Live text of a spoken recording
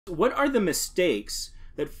What are the mistakes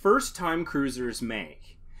that first-time cruisers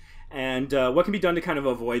make, and what can be done to kind of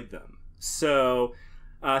avoid them? So,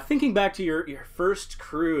 thinking back to your first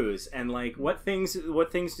cruise and like what things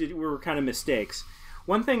were kind of mistakes.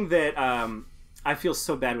 One thing that I feel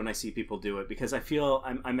so bad when I see people do it because I feel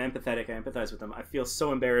I'm empathetic. I empathize with them. I feel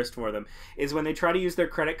so embarrassed for them. Is when they try to use their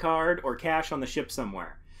credit card or cash on the ship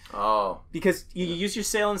somewhere. Oh. Because you use your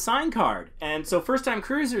sail and sign card. And so first-time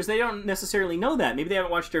cruisers, they don't necessarily know that. Maybe they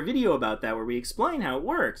haven't watched our video about that where we explain how it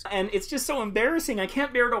works. And it's just so embarrassing. I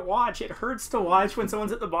can't bear to watch. It hurts to watch when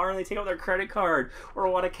someone's at the bar and they take out their credit card or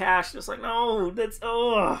a wad of cash. It's like, no, that's,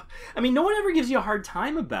 ugh. I mean, no one ever gives you a hard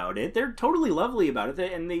time about it. They're totally lovely about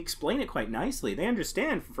it, and they explain it quite nicely. They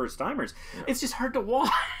understand for first-timers. Yeah. It's just hard to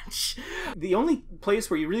watch. The only place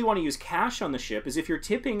where you really want to use cash on the ship is if you're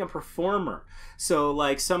tipping a performer. So,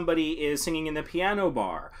 like, somebody is singing in the piano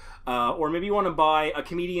bar, or maybe you want to buy a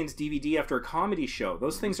comedian's DVD after a comedy show.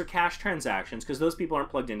 Those things are cash transactions because those people aren't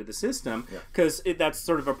plugged into the system because that's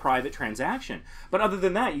sort of a private transaction. But other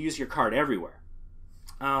than that, you use your card everywhere.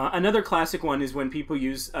 Another classic one is when people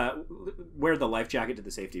wear the life jacket to the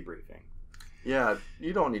safety briefing. Yeah,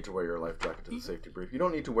 you don't need to wear your life jacket to the safety brief. You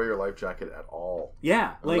don't need to wear your life jacket at all.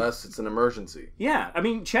 Yeah. Unless it's an emergency. Yeah. I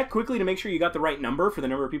mean, check quickly to make sure you got the right number for the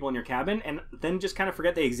number of people in your cabin, and then just kind of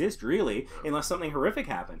forget they exist, really, unless something horrific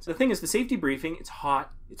happens. The thing is, the safety briefing, it's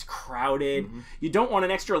hot, it's crowded. Mm-hmm. You don't want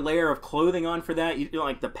an extra layer of clothing on for that. You know,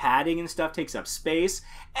 like the padding and stuff takes up space,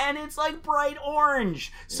 and it's like bright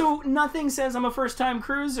orange. Yeah. So nothing says I'm a first-time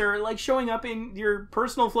cruiser like showing up in your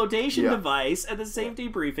personal flotation device at the safety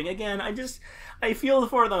briefing. Again, I feel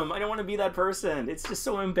for them. I don't want to be that person. It's just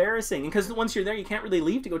so embarrassing. Because once you're there, you can't really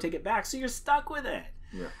leave to go take it back. So you're stuck with it.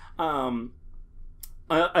 Yeah.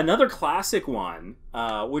 Another classic one,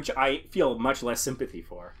 which I feel much less sympathy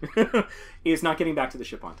for, is not getting back to the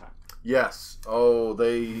ship on time. Yes. Oh,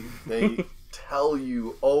 they tell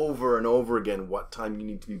you over and over again what time you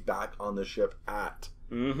need to be back on the ship at.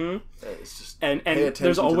 Mm-hmm. It's just and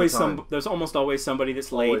there's always there's almost always somebody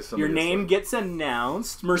that's late. Your name gets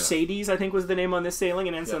announced. Mercedes, I think, was the name on this sailing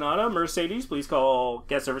in Ensenada. Mercedes, please call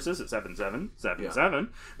guest services at 7777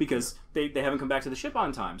 because they haven't come back to the ship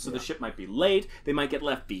on time. So the ship might be late. They might get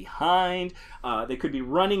left behind. They could be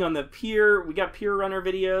running on the pier. We got pier runner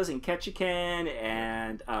videos in Ketchikan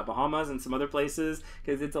and Bahamas and some other places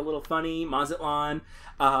because it's a little funny. Mazatlan.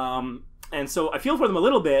 And so I feel for them a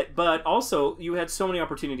little bit, but also you had so many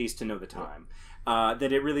opportunities to know the time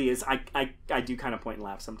that it really is. I do kind of point and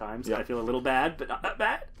laugh sometimes. Yeah. I feel a little bad, but not that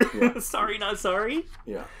bad. Yeah. Sorry, not sorry.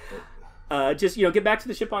 Yeah. Just get back to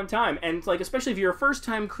the ship on time, and like especially if you're a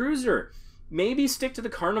first-time cruiser, maybe stick to the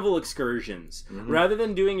carnival excursions rather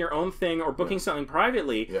than doing your own thing or booking something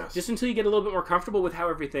privately. Just until you get a little bit more comfortable with how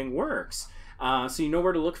everything works. So you know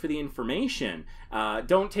where to look for the information.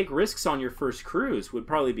 Don't take risks on your first cruise would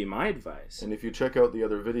probably be my advice. And if you check out the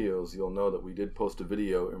other videos, you'll know that we did post a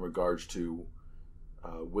video in regards to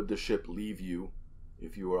would the ship leave you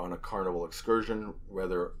if you were on a carnival excursion,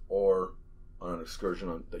 or on an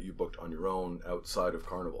excursion that you booked on your own outside of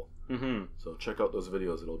carnival. Mm-hmm. So check out those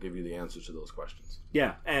videos. It'll give you the answers to those questions.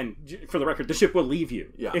 Yeah, and for the record, the ship will leave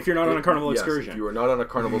you if you're not on a carnival excursion. If you are not on a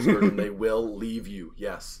carnival excursion, they will leave you.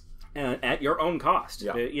 Yes. At your own cost,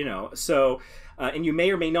 so and you may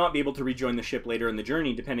or may not be able to rejoin the ship later in the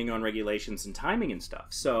journey depending on regulations and timing and stuff.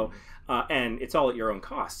 So and it's all at your own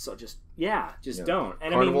cost. So just don't.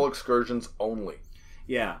 And carnival excursions only.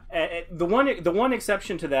 Yeah, the one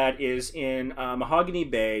exception to that is in Mahogany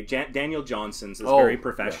Bay. Daniel Johnson's is very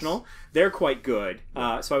professional. Yes. They're quite good,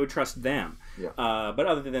 so I would trust them. Yeah. But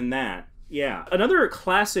other than that, another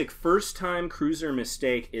classic first-time cruiser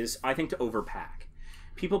mistake is I think to overpack.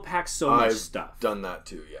 People pack so much stuff. I've done that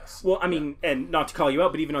too, yes. Well, I mean, and not to call you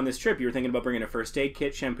out, but even on this trip, you were thinking about bringing a first aid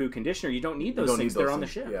kit, shampoo, conditioner. You don't need those things. They're on the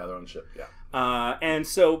ship. Yeah, they're on the ship, yeah. And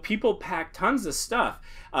so people pack tons of stuff.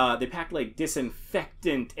 They pack like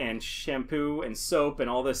disinfectant and shampoo and soap and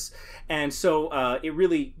all this. And so it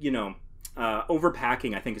really,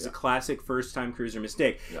 overpacking, I think, is a classic first-time cruiser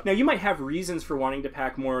mistake. Yep. Now, you might have reasons for wanting to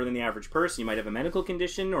pack more than the average person. You might have a medical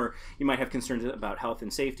condition, or you might have concerns about health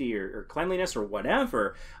and safety or cleanliness or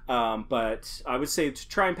whatever. But I would say to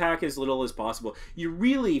try and pack as little as possible. You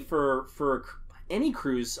really, for any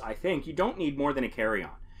cruise, I think, you don't need more than a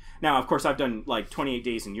carry-on. Now, of course, I've done like 28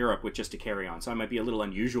 days in Europe with just a carry-on, so I might be a little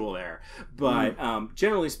unusual there. But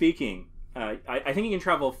generally speaking, I think you can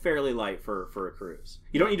travel fairly light for a cruise.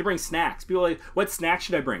 You don't need to bring snacks. People are like, what snacks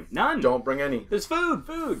should I bring? None. Don't bring any. There's food.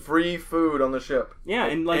 Free food on the ship. Yeah,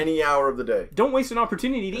 and like any hour of the day. Don't waste an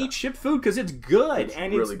opportunity to eat ship food because it's good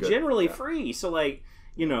and really it's generally free. So like,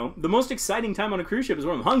 you know, the most exciting time on a cruise ship is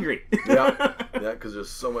when I'm hungry. Yeah, because there's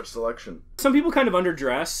so much selection. Some people kind of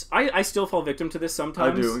underdress. I still fall victim to this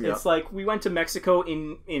sometimes. I do, yeah. It's like, we went to Mexico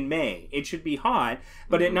in May. It should be hot,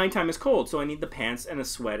 but at nighttime it's cold, so I need the pants and a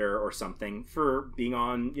sweater or something for being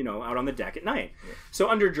on, you know, out on the deck at night. Yeah. So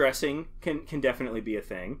underdressing can definitely be a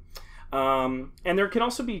thing. And there can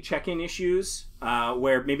also be check-in issues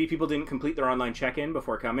where maybe people didn't complete their online check-in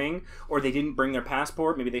before coming, or they didn't bring their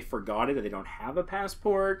passport. Maybe they forgot it, or they don't have a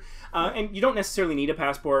passport. And you don't necessarily need a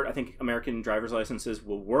passport. I think American driver's licenses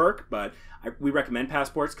will work, but we recommend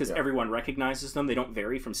passports because everyone recognizes them. They don't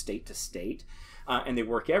vary from state to state, and they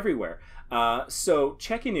work everywhere. So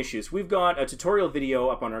check-in issues. We've got a tutorial video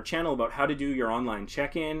up on our channel about how to do your online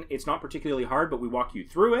check-in. It's not particularly hard, but we walk you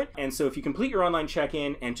through it. And so if you complete your online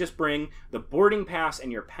check-in and just bring the boarding pass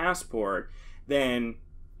and your passport, then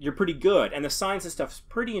you're pretty good. And the signs and stuff is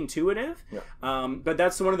pretty intuitive. Yeah. But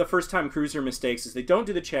that's one of the first-time cruiser mistakes is they don't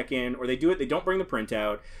do the check-in, or they do it, they don't bring the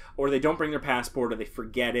printout, or they don't bring their passport, or they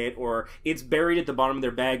forget it, or it's buried at the bottom of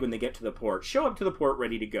their bag when they get to the port. Show up to the port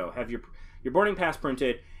ready to go. Have your boarding pass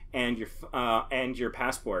printed and your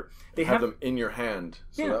passport. They have them in your hand,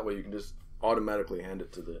 so that way you can just automatically hand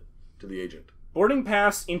it to the agent. Boarding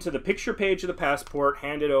pass into the picture page of the passport,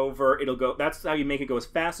 hand it over, it'll go. That's how you make it go as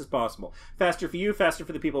fast as possible. Faster for you, faster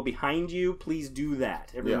for the people behind you. Please do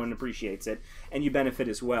that. Everyone appreciates it, and you benefit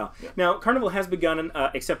as well. Yeah. Now, Carnival has begun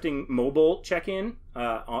accepting mobile check-in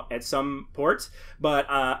at some ports, but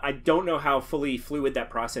I don't know how fully fluid that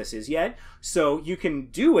process is yet. So you can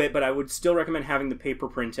do it, but I would still recommend having the paper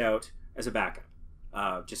printout as a backup,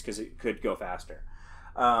 just because it could go faster.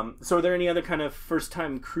 So are there any other kind of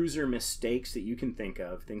first-time cruiser mistakes that you can think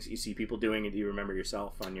of, things that you see people doing and do you remember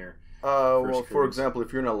yourself on your well, for example,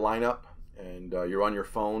 if you're in a lineup and you're on your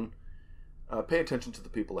phone, pay attention to the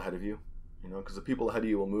people ahead of you, you know, because the people ahead of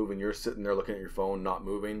you will move and you're sitting there looking at your phone, not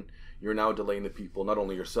moving. You're now delaying the people, not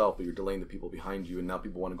only yourself, but you're delaying the people behind you, and now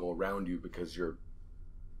people want to go around you because you're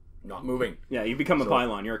not moving. Yeah, you become a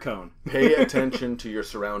pylon. You're a cone. Pay attention to your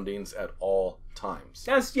surroundings at all times.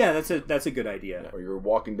 That's a good idea. Yeah, or you're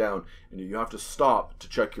walking down and you have to stop to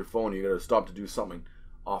check your phone. You got to stop to do something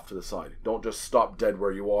off to the side. Don't just stop dead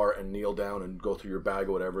where you are and kneel down and go through your bag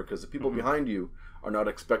or whatever, because the people behind you are not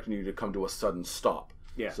expecting you to come to a sudden stop.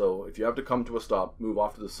 Yeah. So if you have to come to a stop, move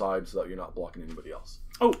off to the side so that you're not blocking anybody else.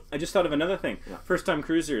 Oh, I just thought of another thing. Yeah. First-time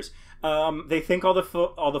cruisers, they think all the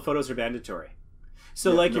photos are mandatory.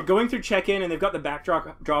 So, you're going through check-in, and they've got the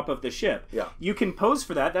backdrop of the ship. Yeah. You can pose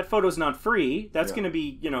for that. That photo's not free. That's going to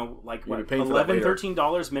be, like, what, $11,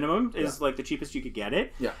 $13 minimum is, like, the cheapest you could get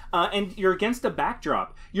it. Yeah. And you're against the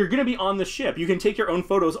backdrop. You're going to be on the ship. You can take your own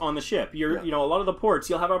photos on the ship. You know, a lot of the ports,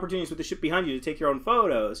 you'll have opportunities with the ship behind you to take your own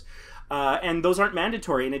photos. And those aren't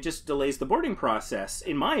mandatory, and it just delays the boarding process,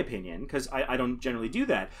 in my opinion, because I don't generally do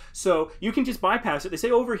that. So you can just bypass it. They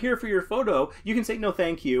say, over here for your photo. You can say, no,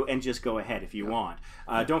 thank you, and just go ahead if you want.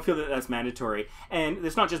 Don't feel that that's mandatory. And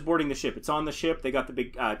it's not just boarding the ship. It's on the ship. They got the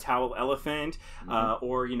big towel elephant,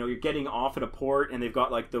 or, you know, you're getting off at a port, and they've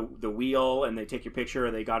got, like, the wheel, and they take your picture,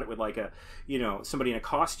 or they got it with, like, a, you know, somebody in a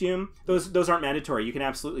costume. Those aren't mandatory. You can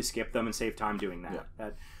absolutely skip them and save time doing that. Yeah.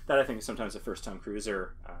 That I think is sometimes a first-time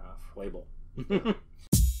cruiser label.